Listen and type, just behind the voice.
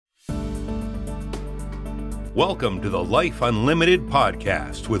Welcome to the Life Unlimited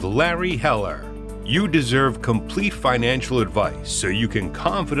podcast with Larry Heller. You deserve complete financial advice so you can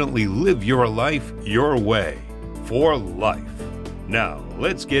confidently live your life your way for life. Now,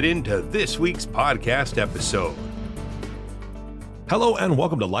 let's get into this week's podcast episode. Hello and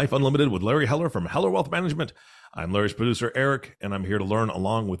welcome to Life Unlimited with Larry Heller from Heller Wealth Management. I'm Larry's producer, Eric, and I'm here to learn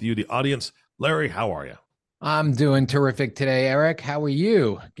along with you, the audience. Larry, how are you? I'm doing terrific today, Eric. How are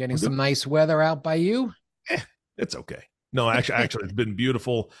you? Getting some nice weather out by you? It's okay. No, actually, it's been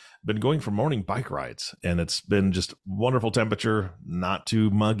beautiful. Been going for morning bike rides, and it's been just wonderful temperature, not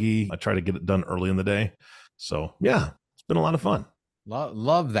too muggy. I try to get it done early in the day. So, yeah, it's been a lot of fun.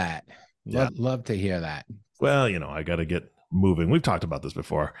 Love that. Yeah. Love to hear that. Well, I got to get moving. We've talked about this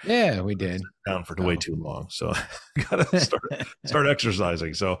before. Yeah, we did. Down for way too long. So, got to start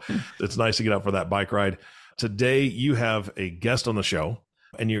exercising. So, it's nice to get out for that bike ride. Today, you have a guest on the show,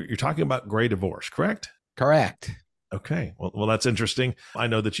 and you're talking about gray divorce, correct? Correct. Okay. Well, that's interesting. I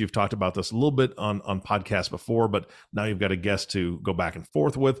know that you've talked about this a little bit on podcasts before, but now you've got a guest to go back and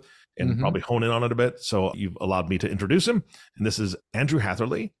forth with and probably hone in on it a bit. So you've allowed me to introduce him. And this is Andrew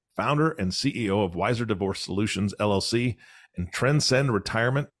Hatherley, founder and CEO of Wiser Divorce Solutions, LLC, and Transcend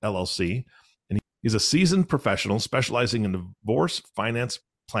Retirement, LLC. And he's a seasoned professional specializing in divorce finance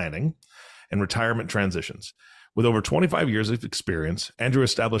planning and retirement transitions. With over 25 years of experience, Andrew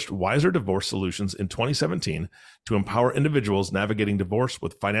established Wiser Divorce Solutions in 2017 to empower individuals navigating divorce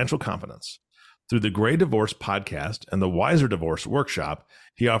with financial confidence. Through the Gray Divorce podcast and the Wiser Divorce workshop,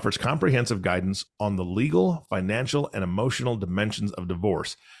 he offers comprehensive guidance on the legal, financial, and emotional dimensions of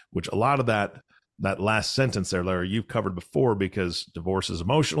divorce, which a lot of that last sentence there, Larry, you've covered before because divorce is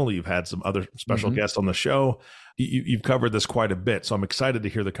emotional. You've had some other special guests on the show. You've covered this quite a bit. So I'm excited to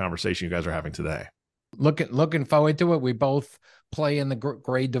hear the conversation you guys are having today. Looking forward to it. We both play in the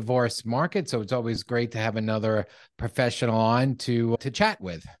gray divorce market, so it's always great to have another professional on to chat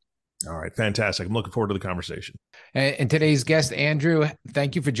with. All right, fantastic. I'm looking forward to the conversation. And today's guest, Andrew,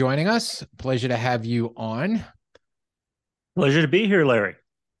 thank you for joining us. Pleasure to have you on. Pleasure to be here, Larry.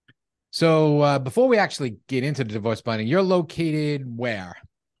 So before we actually get into the divorce planning, you're located where?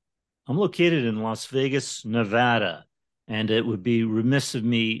 I'm located in Las Vegas, Nevada. And it would be remiss of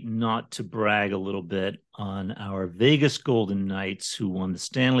me not to brag a little bit on our Vegas Golden Knights, who won the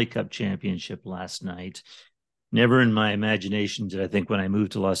Stanley Cup championship last night. Never in my imagination did I think when I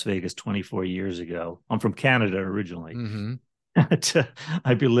moved to Las Vegas 24 years ago, I'm from Canada originally,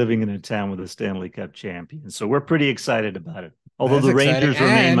 I'd be living in a town with a Stanley Cup champion. So we're pretty excited about it. Although the Rangers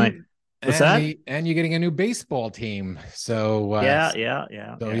remain my... What's that? And you're getting a new baseball team. So yeah.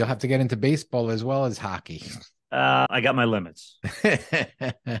 So you'll have to get into baseball as well as hockey. I got my limits.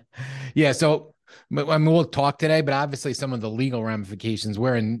 Yeah. So I mean, we'll talk today, but obviously some of the legal ramifications,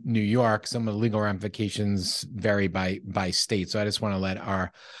 we're in New York. Some of the legal ramifications vary by state. So I just want to let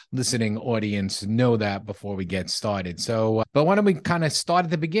our listening audience know that before we get started. So, but why don't we kind of start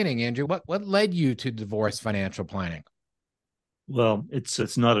at the beginning, Andrew? What led you to divorce financial planning? Well,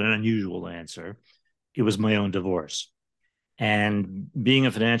 it's not an unusual answer. It was my own divorce. And being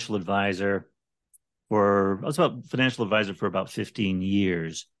a financial advisor, I was a financial advisor for about 15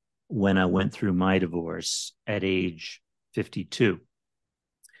 years when I went through my divorce at age 52.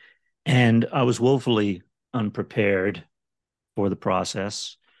 And I was woefully unprepared for the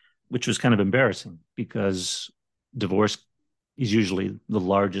process, which was kind of embarrassing because divorce is usually the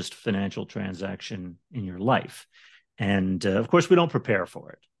largest financial transaction in your life. And of course, we don't prepare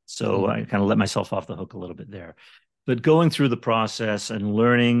for it. So I kind of let myself off the hook a little bit there. But going through the process and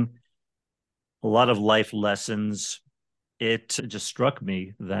learning a lot of life lessons, it just struck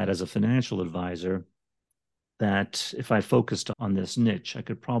me that as a financial advisor, that if I focused on this niche, I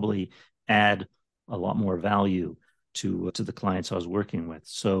could probably add a lot more value to the clients I was working with.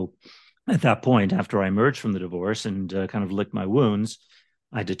 So at that point, after I emerged from the divorce and kind of licked my wounds,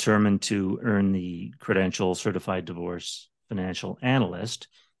 I determined to earn the credential certified divorce financial analyst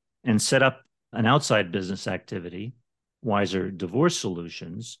and set up an outside business activity, Wiser Divorce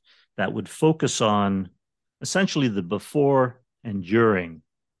Solutions, that would focus on essentially the before and during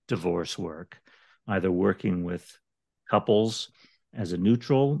divorce work, either working with couples as a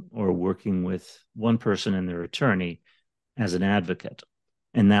neutral or working with one person and their attorney as an advocate.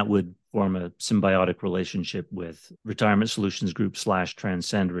 And that would form a symbiotic relationship with Retirement Solutions Group /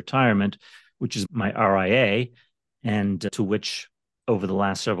 Transcend Retirement, which is my RIA, and to which over the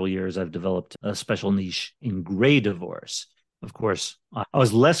last several years, I've developed a special niche in gray divorce. Of course, I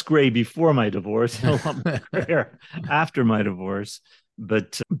was less gray before my divorce, and a lot more grayer after my divorce.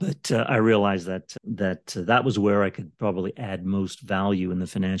 But I realized that was where I could probably add most value in the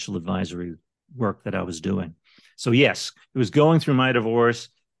financial advisory work that I was doing. So yes, it was going through my divorce,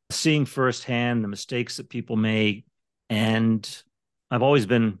 seeing firsthand the mistakes that people make. And I've always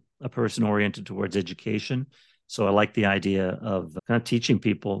been a person oriented towards education. So I like the idea of kind of teaching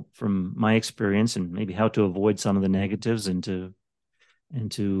people from my experience and maybe how to avoid some of the negatives and to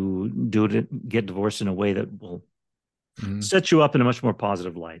do it, get divorced in a way that will set you up in a much more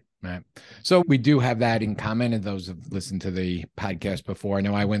positive light. Right. So we do have that in common. And those who've listened to the podcast before, I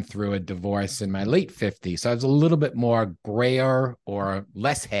know I went through a divorce in my late 50s. So I was a little bit more grayer or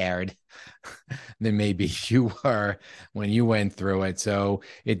less haired than maybe you were when you went through it. So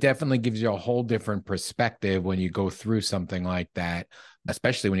it definitely gives you a whole different perspective when you go through something like that,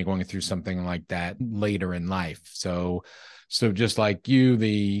 especially when you're going through something like that later in life. So just like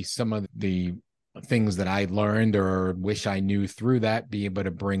you, some of the things that I learned or wish I knew through that, be able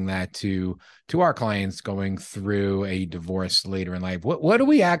to bring that to our clients going through a divorce later in life. What do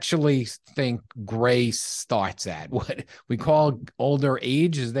we actually think gray starts at? What we call older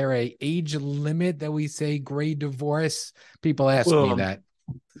age? Is there a age limit that we say gray divorce? People ask me that.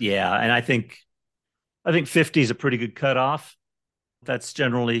 Yeah, and I think 50 is a pretty good cutoff. That's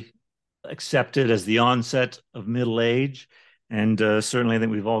generally accepted as the onset of middle age, and certainly I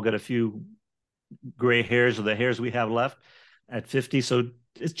think we've all got a few gray hairs or the hairs we have left at 50. So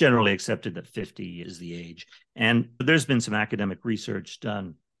it's generally accepted that 50 is the age. And there's been some academic research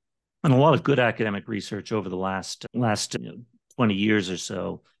done, and a lot of good academic research over the last 20 years or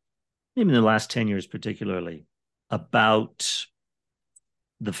so, maybe in the last 10 years particularly, about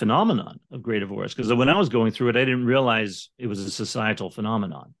the phenomenon of gray divorce. Because when I was going through it, I didn't realize it was a societal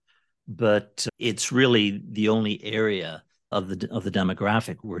phenomenon, but it's really the only area of the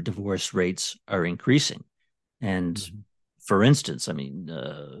demographic where divorce rates are increasing. And for instance,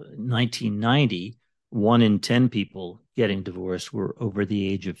 1990, 1 in 10 people getting divorced were over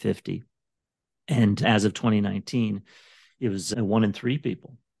the age of 50. And as of 2019, it was 1 in 3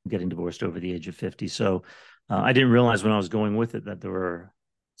 people getting divorced over the age of 50. So I didn't realize when I was going with it that there were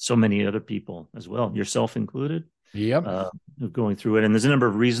so many other people as well, yourself included, going through it. And there's a number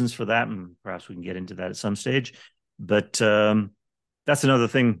of reasons for that, and perhaps we can get into that at some stage. But that's another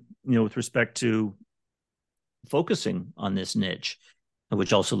thing, with respect to focusing on this niche,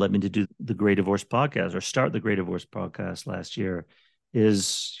 which also led me to do the Gray Divorce podcast, or start the Gray Divorce podcast last year,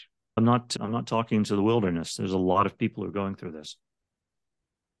 is I'm not talking to the wilderness. There's a lot of people who are going through this.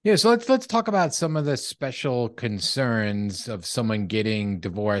 Yeah, so let's talk about some of the special concerns of someone getting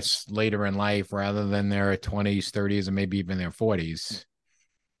divorced later in life rather than their 20s, 30s, and maybe even their 40s.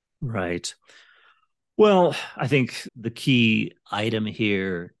 Right. Well, I think the key item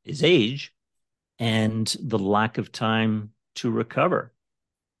here is age and the lack of time to recover.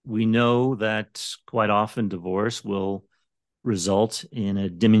 We know that quite often divorce will result in a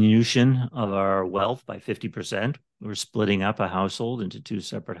diminution of our wealth by 50%. We're splitting up a household into 2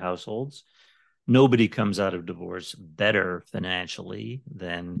 separate households. Nobody comes out of divorce better financially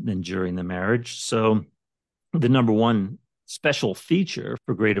than during the marriage. So the number one special feature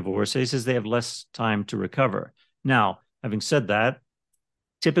for gray divorcees is they have less time to recover. Now, having said that,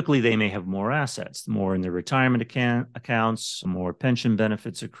 typically they may have more assets, more in their retirement accounts, more pension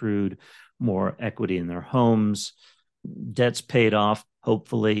benefits accrued, more equity in their homes, debts paid off,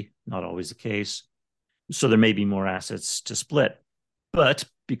 hopefully, not always the case. So there may be more assets to split. But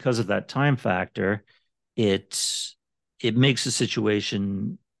because of that time factor, it makes the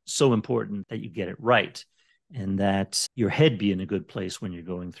situation so important that you get it right, and that your head be in a good place when you're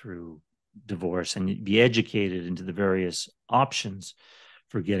going through divorce, and be educated into the various options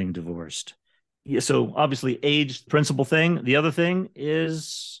for getting divorced. Yeah, so obviously age, principal thing. The other thing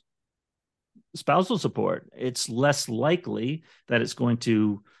is spousal support. It's less likely that it's going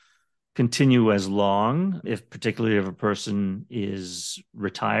to continue as long, particularly if a person is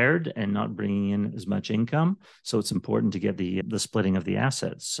retired and not bringing in as much income. So it's important to get the splitting of the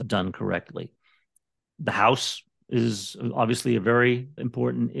assets done correctly. The house is obviously a very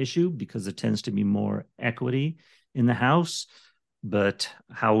important issue because there tends to be more equity in the house. But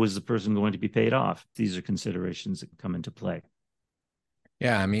how is the person going to be paid off? These are considerations that come into play.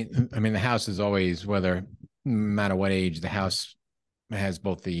 Yeah, I mean, the house is always, no matter what age, the house has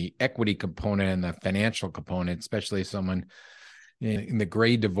both the equity component and the financial component, especially someone in the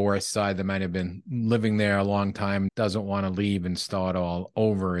gray divorce side that might have been living there a long time, doesn't want to leave and start all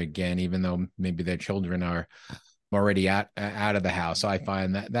over again, even though maybe their children are already out of the house. So I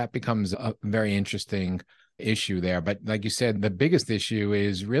find that becomes a very interesting issue there. But like you said, the biggest issue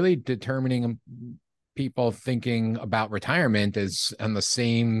is really determining people thinking about retirement as on the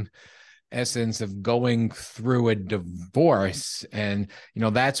same essence of going through a divorce. And,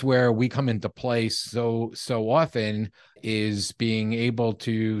 that's where we come into play so often, is being able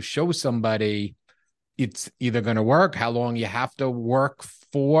to show somebody it's either going to work, how long you have to work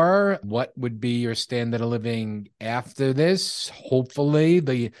for, what would be your standard of living after this. Hopefully,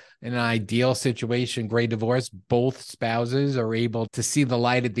 in an ideal situation, great divorce, both spouses are able to see the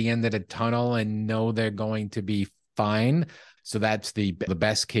light at the end of the tunnel and know they're going to be fine. So that's the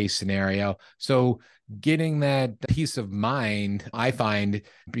best case scenario. So getting that peace of mind, I find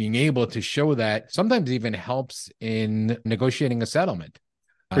being able to show that sometimes even helps in negotiating a settlement.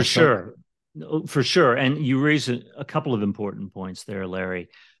 For sure. For sure. And you raise a couple of important points there, Larry.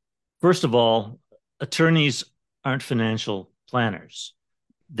 First of all, attorneys aren't financial planners.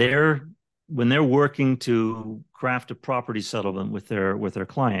 When they're working to craft a property settlement with their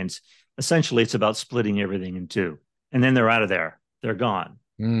clients, essentially it's about splitting everything in two. And then they're out of there. They're gone.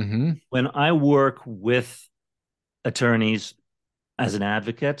 Mm-hmm. When I work with attorneys as an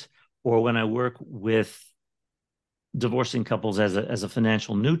advocate, or when I work with divorcing couples as a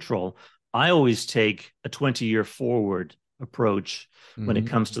financial neutral, I always take a 20-year forward approach when it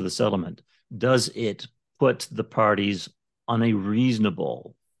comes to the settlement. Does it put the parties on a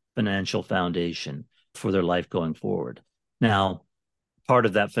reasonable financial foundation for their life going forward? Now, part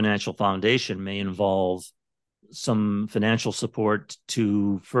of that financial foundation may involve some financial support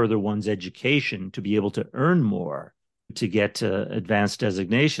to further one's education, to be able to earn more, to get advanced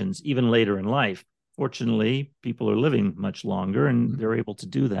designations, even later in life. Fortunately, people are living much longer and they're able to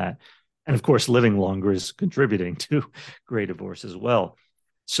do that. And of course, living longer is contributing to great divorce as well.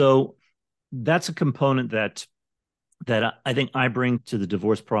 So that's a component that I think I bring to the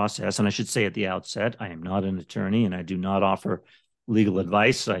divorce process. And I should say at the outset, I am not an attorney and I do not offer legal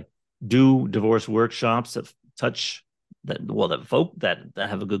advice. I do divorce workshops that touch that folk that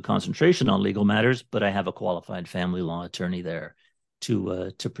have a good concentration on legal matters, but I have a qualified family law attorney there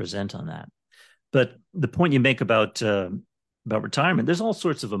to present on that. But the point you make about retirement, there's all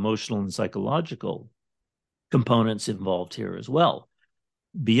sorts of emotional and psychological components involved here as well,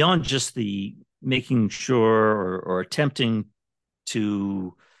 beyond just the making sure or attempting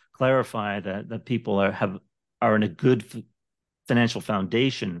to clarify that people are in a good financial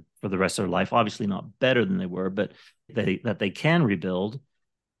foundation for the rest of their life, obviously not better than they were, but that they can rebuild,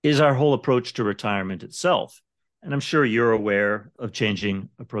 is our whole approach to retirement itself. And I'm sure you're aware of changing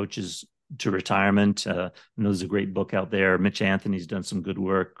approaches to retirement. I know there's a great book out there. Mitch Anthony's done some good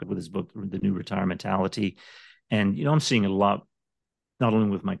work with his book, The New Retirementality. And, I'm seeing it a lot, not only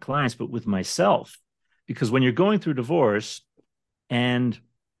with my clients, but with myself. Because when you're going through divorce and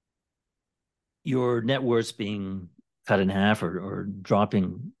your net worth's being cut in half or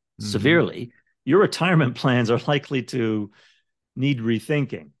dropping severely, your retirement plans are likely to need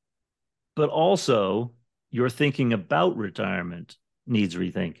rethinking. But also, your thinking about retirement needs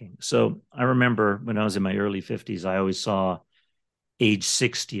rethinking. So I remember when I was in my early 50s, I always saw age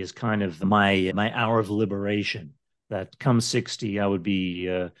 60 as kind of my hour of liberation. That come 60, I would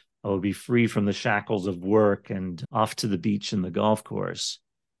be free from the shackles of work and off to the beach and the golf course.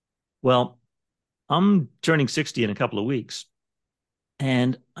 Well, I'm turning 60 in a couple of weeks,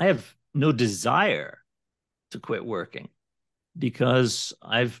 and I have no desire to quit working because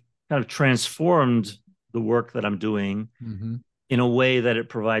I've kind of transformed the work that I'm doing in a way that it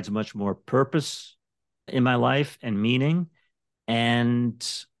provides much more purpose in my life and meaning.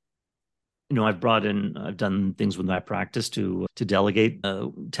 And, I've done things with my practice to delegate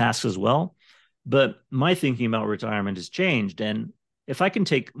tasks as well. But my thinking about retirement has changed. And if I can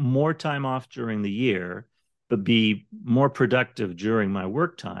take more time off during the year, but be more productive during my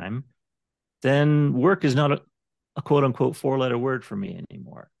work time, then work is not a quote unquote 4-letter word for me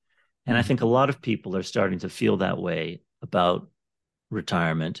anymore. And I think a lot of people are starting to feel that way about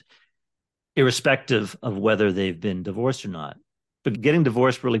retirement, irrespective of whether they've been divorced or not. But getting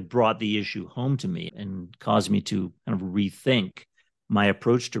divorced really brought the issue home to me and caused me to kind of rethink my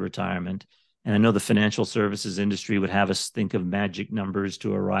approach to retirement. And I know the financial services industry would have us think of magic numbers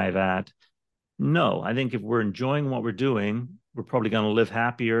to arrive at. No, I think if we're enjoying what we're doing, we're probably going to live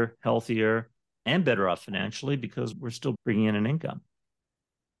happier, healthier, and better off financially because we're still bringing in an income.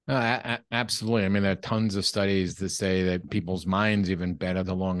 Absolutely. I mean, there are tons of studies that say that people's minds even better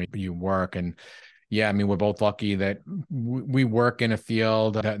the longer you work. And yeah, I mean, we're both lucky that we work in a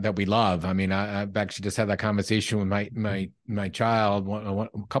field that we love. I mean, I've actually just had that conversation with my child, a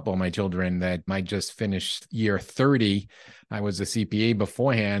couple of my children that might just finish year 30. I was a CPA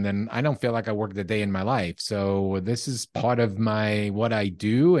beforehand, and I don't feel like I worked a day in my life. So this is part of what I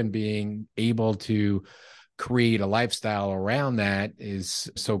do, and being able to create a lifestyle around that is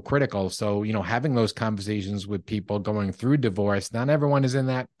so critical. So, having those conversations with people going through divorce, not everyone is in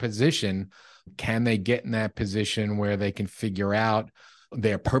that position. Can they get in that position where they can figure out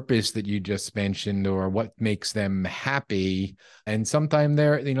their purpose that you just mentioned, or what makes them happy? And sometimes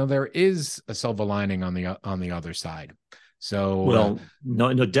there is a silver lining on the other side. So, well,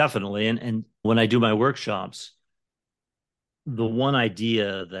 no, definitely. And when I do my workshops, the one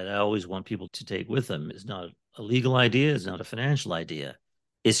idea that I always want people to take with them is not a legal idea, it's not a financial idea.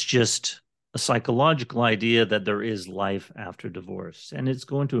 It's just a psychological idea that there is life after divorce. And it's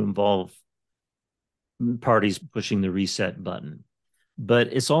going to involve parties pushing the reset button.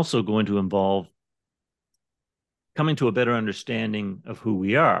 But it's also going to involve coming to a better understanding of who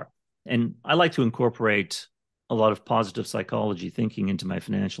we are. And I like to incorporate a lot of positive psychology thinking into my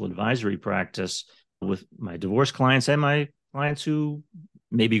financial advisory practice with my divorce clients and my clients who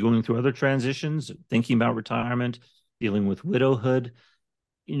may be going through other transitions, thinking about retirement, dealing with widowhood.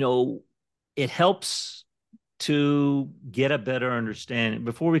 It helps to get a better understanding.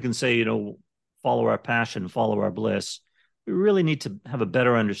 Before we can say, follow our passion, follow our bliss, we really need to have a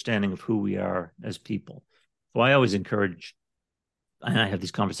better understanding of who we are as people. So I always encourage, and I have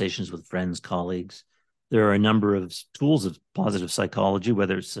these conversations with friends, colleagues. There are a number of tools of positive psychology,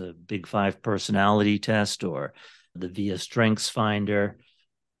 whether it's a Big Five personality test or the VIA Strengths Finder,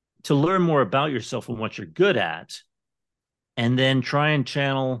 to learn more about yourself and what you're good at, and then try and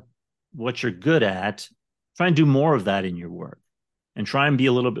channel what you're good at. Try and do more of that in your work, and try and be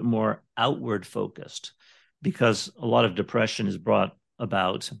a little bit more outward focused, because a lot of depression is brought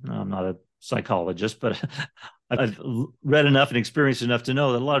about. I'm not a psychologist, but I've read enough and experienced enough to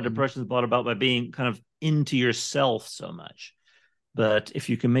know that a lot of depression is brought about by being kind of into yourself so much. But if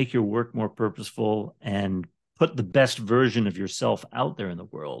you can make your work more purposeful and put the best version of yourself out there in the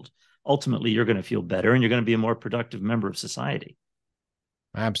world, ultimately you're going to feel better and you're going to be a more productive member of society.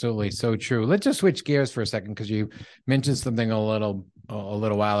 Absolutely. So true. Let's just switch gears for a second, because you mentioned something a little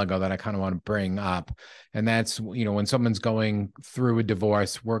while ago that I kind of want to bring up. And that's, when someone's going through a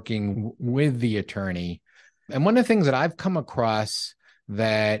divorce, working with the attorney. And one of the things that I've come across,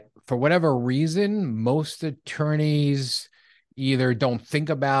 that for whatever reason, most attorneys either don't think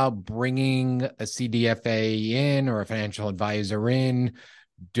about bringing a CDFA in or a financial advisor in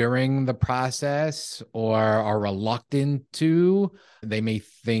during the process, or are reluctant to. They may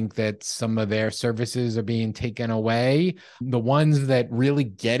think that some of their services are being taken away. The ones that really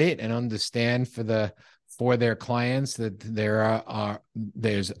get it and understand for their clients that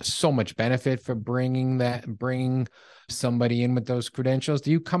there's so much benefit for bringing somebody in with those credentials.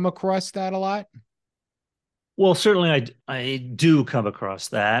 Do you come across that a lot? Well, certainly I do come across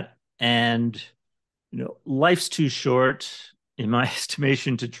that. And, life's too short, in my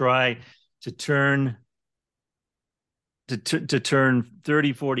estimation, to try to turn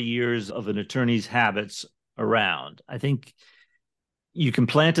 30, 40 years of an attorney's habits around. I think you can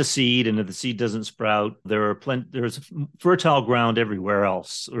plant a seed, and if the seed doesn't sprout, there's fertile ground everywhere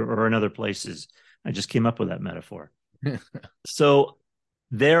else or in other places. I just came up with that metaphor. So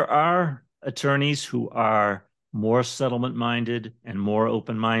there are attorneys who are more settlement-minded and more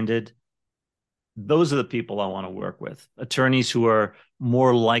open-minded. Those are the people I want to work with. Attorneys who are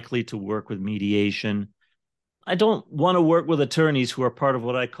more likely to work with mediation. I don't want to work with attorneys who are part of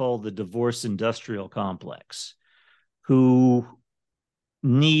what I call the divorce industrial complex, who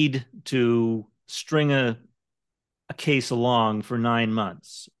need to string a case along for 9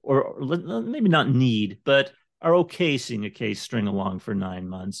 months, or maybe not need, but are okay seeing a case string along for 9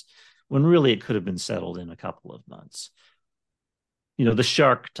 months, when really it could have been settled in a couple of months. The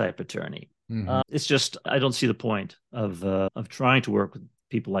shark type attorney. Mm-hmm. It's just, I don't see the point of trying to work with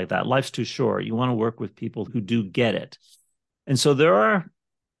people like that. Life's too short. You want to work with people who do get it. And so there are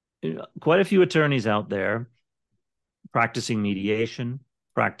quite a few attorneys out there practicing mediation,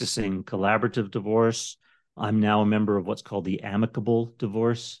 practicing collaborative divorce. I'm now a member of what's called the Amicable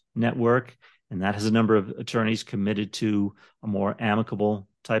Divorce Network, and that has a number of attorneys committed to a more amicable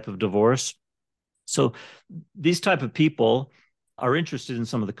type of divorce. So these type of people are interested in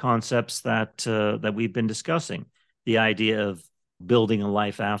some of the concepts that we've been discussing. The idea of building a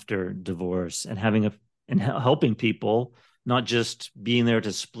life after divorce, and helping people, not just being there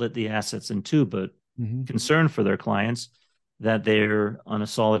to split the assets in two, but concern for their clients that they're on a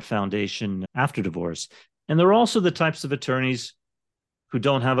solid foundation after divorce. And there are also the types of attorneys who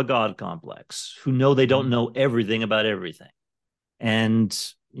don't have a God complex, who know they don't know everything about everything. And,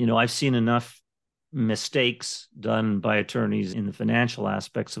 I've seen enough mistakes done by attorneys in the financial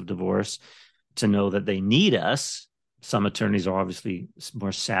aspects of divorce to know that they need us. Some attorneys are obviously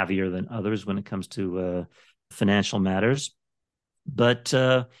more savvier than others when it comes to financial matters. But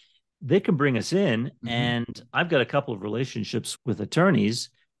they can bring us in, and I've got a couple of relationships with attorneys,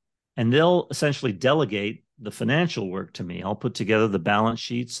 and they'll essentially delegate the financial work to me. I'll put together the balance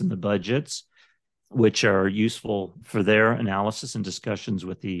sheets and the budgets, which are useful for their analysis and discussions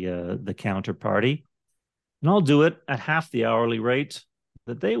with the counterparty. And I'll do it at half the hourly rate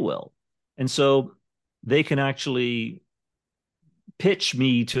that they will. And so they can actually pitch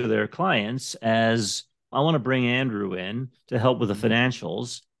me to their clients as, I want to bring Andrew in to help with the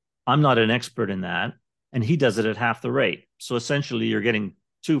financials. I'm not an expert in that, and he does it at half the rate. So essentially, you're getting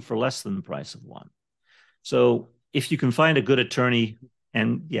two for less than the price of one. So if you can find a good attorney,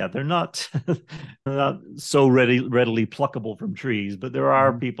 and yeah, they're not, not so readily pluckable from trees, but there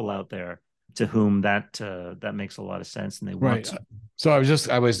are people out there to whom that makes a lot of sense, and they want to. So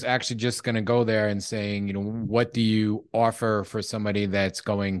I was actually just going to go there and saying, what do you offer for somebody that's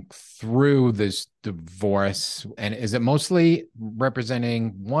going through this divorce? And is it mostly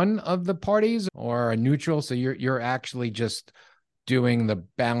representing one of the parties or a neutral? So you're actually just doing the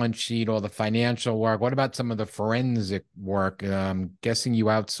balance sheet or the financial work. What about some of the forensic work? I'm guessing you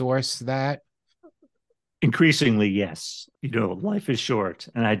outsource that. Increasingly, yes. Life is short,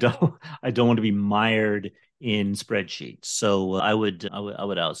 and I don't want to be mired in spreadsheets. So I would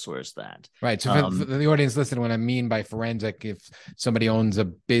outsource that. Right. So for the audience listening, what I mean by forensic, if somebody owns a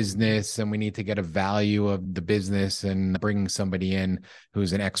business and we need to get a value of the business and bring somebody in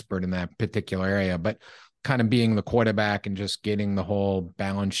who's an expert in that particular area, but kind of being the quarterback and just getting the whole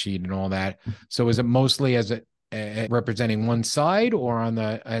balance sheet and all that. So is it mostly as representing one side or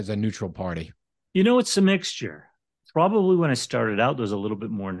as a neutral party? It's a mixture. Probably when I started out, there was a little bit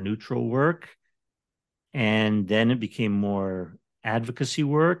more neutral work, and then it became more advocacy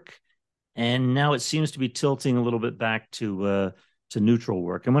work. And now it seems to be tilting a little bit back to neutral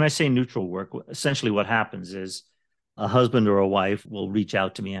work. And when I say neutral work, essentially what happens is a husband or a wife will reach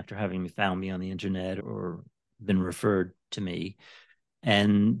out to me after having found me on the internet or been referred to me.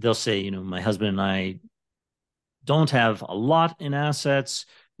 And they'll say, my husband and I don't have a lot in assets.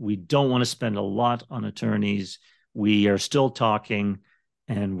 We don't want to spend a lot on attorneys. We are still talking,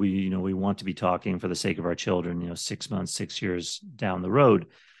 and we want to be talking for the sake of our children, 6 months, 6 years down the road.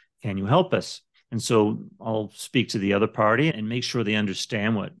 Can you help us? And so I'll speak to the other party and make sure they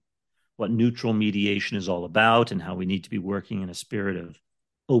understand what neutral mediation is all about and how we need to be working in a spirit of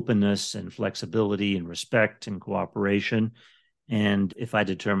openness and flexibility and respect and cooperation. And if I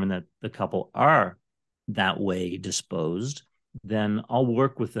determine that the couple are that way disposed, then I'll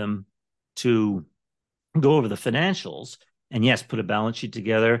work with them to go over the financials and, yes, put a balance sheet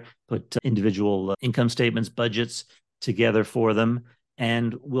together, put individual income statements, budgets together for them,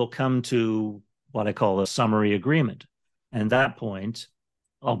 and we'll come to what I call a summary agreement. And at that point,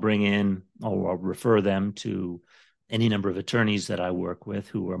 I'll bring in, or I'll refer them to any number of attorneys that I work with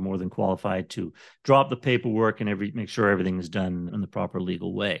who are more than qualified to drop the paperwork and make sure everything is done in the proper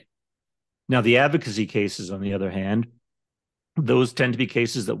legal way. Now, the advocacy cases, on the other hand, those tend to be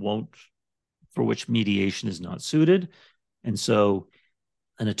cases for which mediation is not suited. And so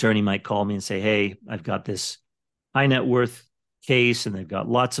an attorney might call me and say, hey, I've got this high net worth case and they've got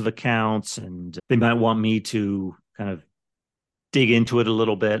lots of accounts, and they might want me to kind of dig into it a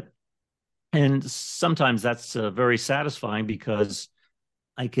little bit. And sometimes that's very satisfying because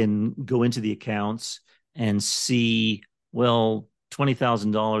I can go into the accounts and see, well,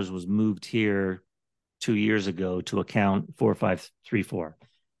 $20,000 was moved here 2 years ago to account 4534.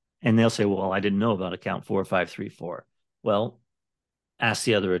 And they'll say, well, I didn't know about account 4534. Well, ask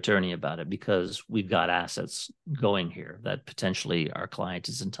the other attorney about it because we've got assets going here that potentially our client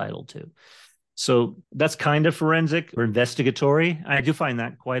is entitled to. So that's kind of forensic or investigatory. I do find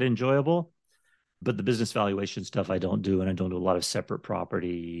that quite enjoyable. But the business valuation stuff I don't do, and I don't do a lot of separate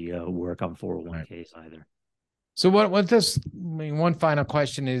property work on 401ks either. So one final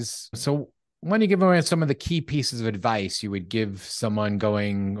question is, so when you give away some of the key pieces of advice you would give someone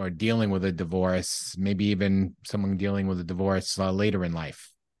going or dealing with a divorce, maybe even someone dealing with a divorce later in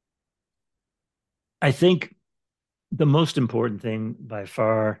life? I think the most important thing by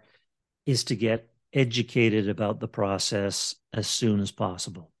far is to get educated about the process as soon as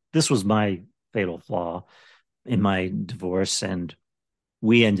possible. This was my fatal flaw in my divorce, and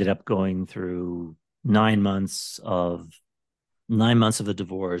we ended up going through 9 months of the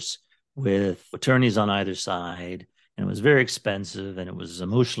divorce with attorneys on either side, and it was very expensive and it was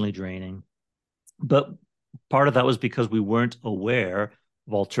emotionally draining. But part of that was because we weren't aware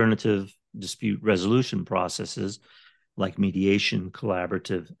of alternative dispute resolution processes like mediation,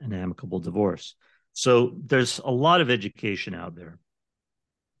 collaborative, and amicable divorce. So there's a lot of education out there.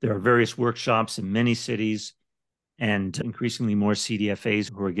 There are various workshops in many cities and increasingly more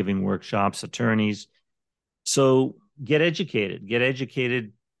CDFAs who are giving workshops, attorneys. So get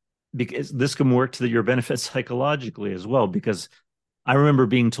educated because this can work to your benefit psychologically as well. Because I remember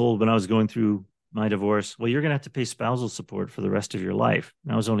being told when I was going through my divorce, well, you're going to have to pay spousal support for the rest of your life.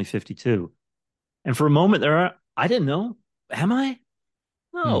 And I was only 52. And for a moment there, I didn't know, am I?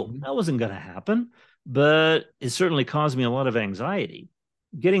 No, that wasn't going to happen. But it certainly caused me a lot of anxiety.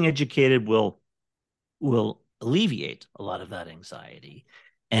 Getting educated will alleviate a lot of that anxiety.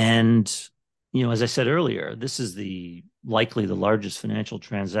 And, as I said earlier, this is likely the largest financial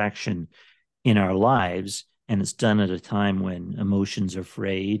transaction in our lives. And it's done at a time when emotions are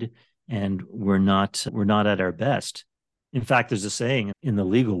frayed and we're not at our best. In fact, there's a saying in the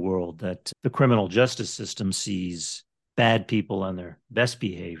legal world that the criminal justice system sees bad people on their best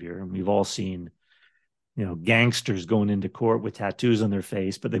behavior. And we've all seen, gangsters going into court with tattoos on their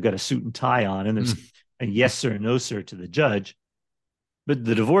face, but they've got a suit and tie on, and there's a yes sir, no sir to the judge. But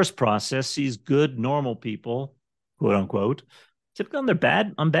the divorce process sees good, normal people, quote unquote, typically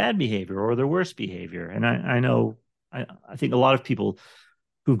on bad behavior or their worst behavior. And I think a lot of people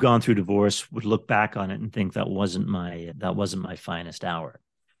who've gone through divorce would look back on it and think that wasn't my finest hour.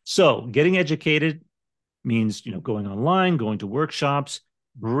 So getting educated means, going online, going to workshops,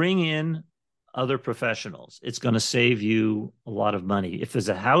 bring in other professionals. It's going to save you a lot of money. If there's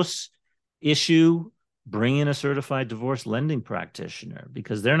a house issue, bring in a certified divorce lending practitioner,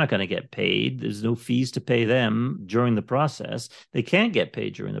 because they're not going to get paid. There's no fees to pay them during the process. They can't get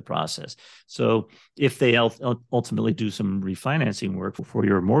paid during the process. So if they ultimately do some refinancing work for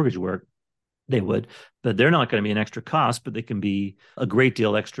your mortgage work, they would, but they're not going to be an extra cost, but they can be a great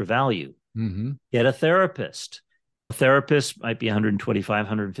deal extra value. Get a therapist. A therapist might be $125,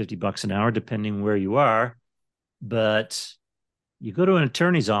 $150 an hour, depending where you are. But you go to an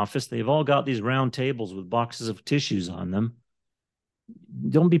attorney's office, they've all got these round tables with boxes of tissues on them.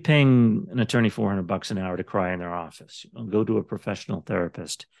 Don't be paying an attorney $400 an hour to cry in their office. Go to a professional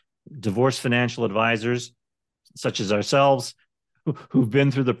therapist. Divorce financial advisors, such as ourselves, who've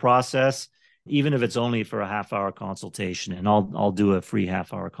been through the process, even if it's only for a half-hour consultation. And I'll do a free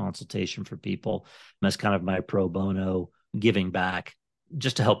half-hour consultation for people. That's kind of my pro bono giving back,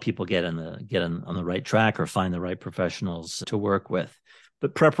 just to help people get on the right track or find the right professionals to work with.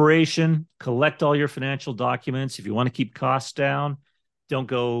 But preparation, collect all your financial documents. If you want to keep costs down, don't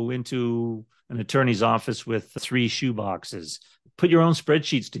go into an attorney's office with 3 shoe boxes. Put your own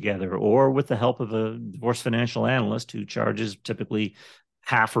spreadsheets together, or with the help of a divorce financial analyst who charges typically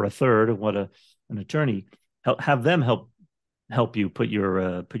half or a third of what an attorney. Have them help you put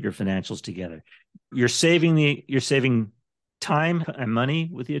your financials together. You're saving time and money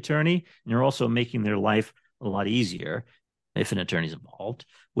with the attorney, and you're also making their life a lot easier if an attorney's involved,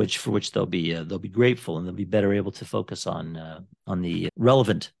 for which they'll be grateful, and they'll be better able to focus on the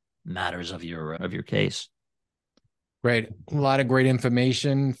relevant matters of your case. Great. A lot of great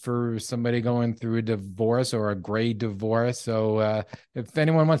information for somebody going through a divorce or a gray divorce. So if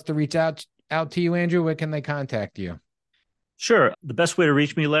anyone wants to reach out to you, Andrew, where can they contact you? Sure. The best way to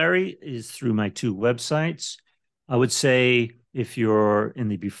reach me, Larry, is through my 2 websites. I would say if you're in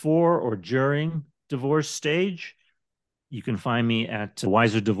the before or during divorce stage, you can find me at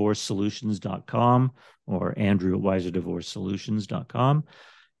wiserdivorcesolutions.com or Andrew at wiserdivorcesolutions.com.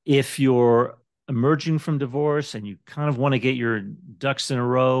 If you're emerging from divorce and you kind of want to get your ducks in a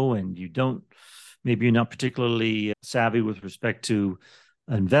row, and maybe you're not particularly savvy with respect to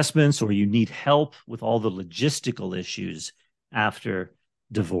investments, or you need help with all the logistical issues after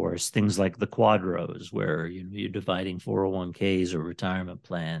divorce, things like the quadros, where you're dividing 401ks or retirement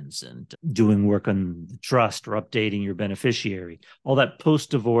plans and doing work on the trust or updating your beneficiary, all that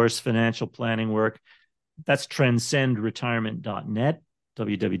post-divorce financial planning work, that's transcendretirement.net.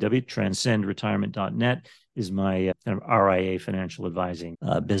 www.transcendretirement.net is my kind of RIA financial advising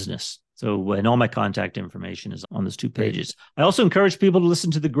business. So, and all my contact information is on those 2 pages. I also encourage people to listen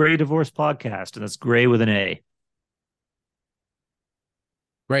to the Gray Divorce podcast, and that's Gray with an A.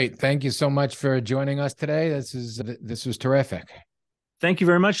 Great. Thank you so much for joining us today. This was terrific. Thank you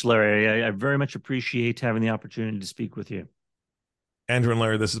very much, Larry. I very much appreciate having the opportunity to speak with you. Andrew and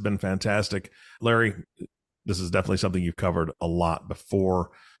Larry, this has been fantastic. Larry, this is definitely something you've covered a lot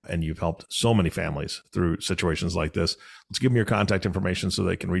before, and you've helped so many families through situations like this. Let's give them your contact information so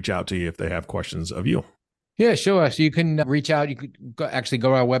they can reach out to you if they have questions of you. Yeah, sure. So you can reach out. You could go to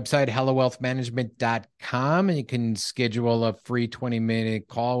our website, hellowealthmanagement.com, and you can schedule a free 20-minute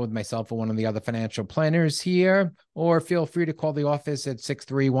call with myself or one of the other financial planners here, or feel free to call the office at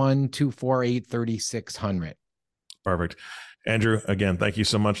 631-248-3600. Perfect. Andrew, again, thank you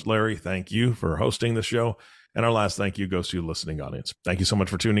so much. Larry, thank you for hosting the show. And our last thank you goes to you, listening audience. Thank you so much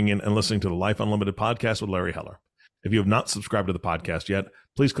for tuning in and listening to the Life Unlimited podcast with Larry Heller. If you have not subscribed to the podcast yet,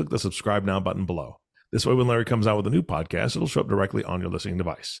 please click the subscribe now button below. This way, when Larry comes out with a new podcast, it'll show up directly on your listening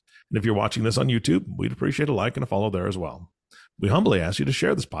device. And if you're watching this on YouTube, we'd appreciate a like and a follow there as well. We humbly ask you to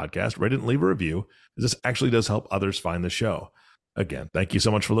share this podcast, rate it, and leave a review, as this actually does help others find the show. Again, thank you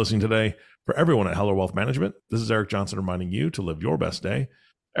so much for listening today. For everyone at Heller Wealth Management, this is Eric Johnson reminding you to live your best day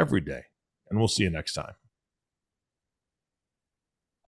every day. And we'll see you next time.